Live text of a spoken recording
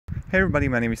Hey everybody,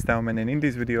 my name is TaoMan, and in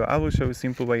this video I will show you a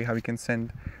simple way how you can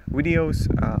send videos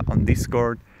on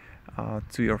Discord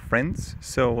to your friends.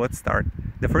 So let's start.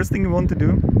 The first thing you want to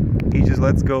do is just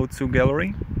let's go to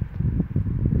gallery,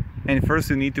 and first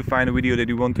you need to find a video that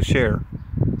you want to share.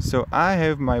 So I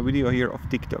have my video here of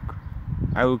TikTok.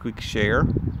 I will click share,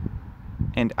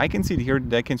 and I can see it here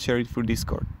that I can share it through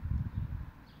Discord.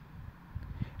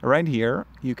 Right here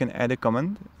you can add a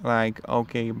comment like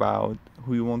okay about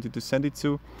who you wanted to send it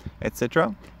to,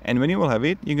 etc. And when you will have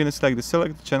it, you're gonna select the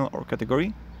select channel or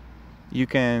category. You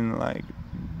can like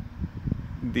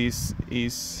this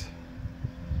is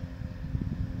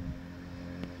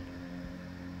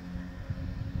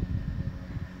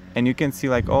and you can see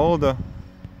like all the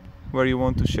where you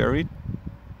want to share it.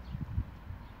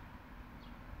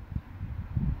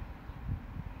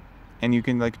 And you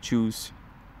can like choose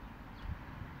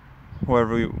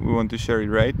whoever we want to share it,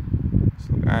 right?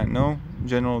 So I know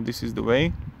general this is the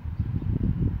way.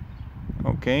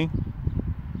 Okay,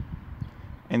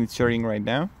 and it's sharing right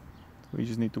now, so we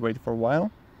just need to wait for a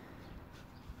while,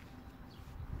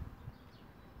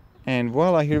 and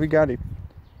voila, here we got it.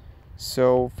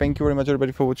 So thank you very much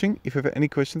everybody for watching. If you have any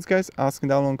questions, guys, ask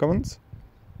down in the comments,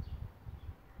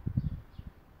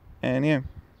 and yeah,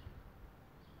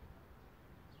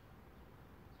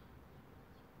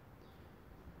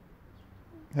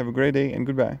 have a great day and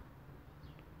goodbye.